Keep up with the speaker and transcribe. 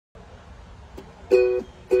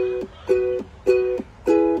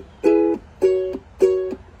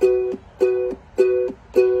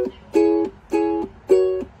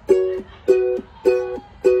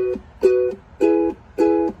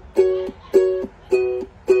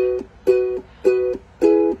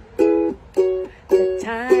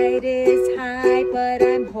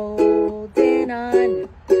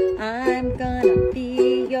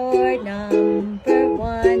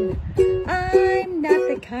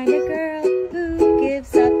kind of girl who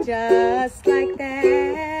gives up just like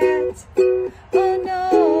that. Oh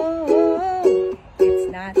no,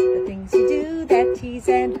 it's not the things you do that tease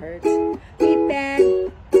and hurt me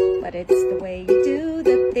bad, but it's the way you do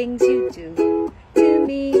the things you do to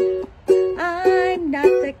me. I'm not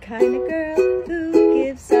the kind of girl who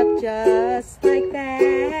gives up just like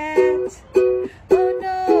that. Oh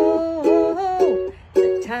no,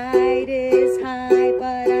 the tide is high,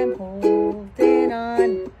 but I'm holding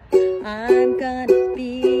on. I'm gonna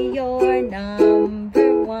be your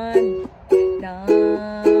number one,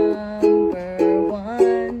 number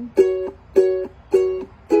one.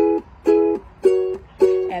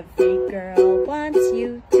 Every girl wants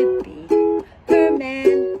you to be her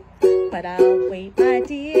man, but I'll wait, my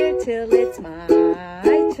dear, till it's my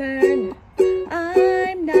turn.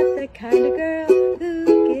 I'm not the kind of girl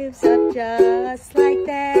who gives up just like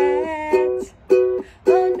that.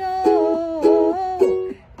 Oh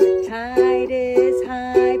no, the tide is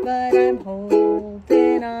high, but I'm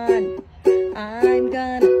holding on. I'm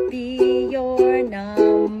gonna be your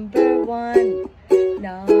number one,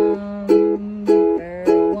 number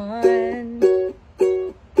one,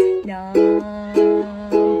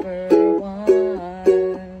 number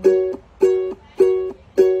one.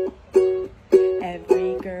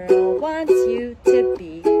 Every girl wants you to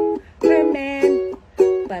be her man,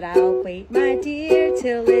 but I'll wait, my dear,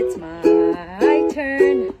 till it's my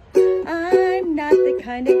turn. I'm not the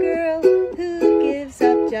kind of girl who gives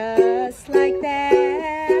up just like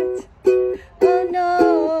that. Oh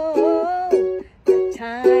no, the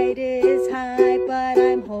tide is high, but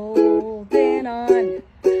I'm holding on.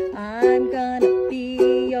 I'm gonna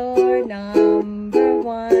be your number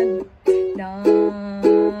one,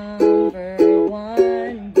 number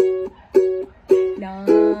one,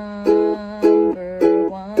 number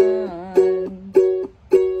one.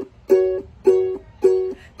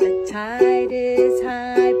 The tide is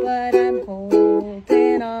high, but I'm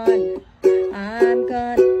holding on. I'm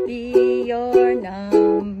gonna be your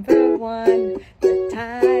number one. The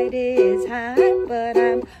tide is high, but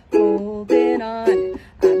I'm holding on.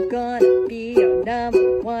 I'm gonna be your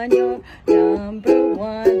number one, your number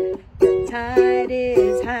one. The tide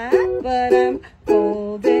is high, but I'm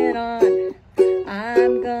holding on.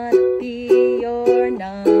 I'm gonna be your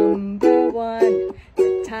number one.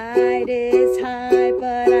 The tide is high,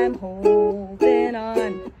 but I'm holding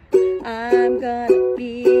on. I'm gonna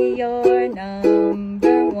be your number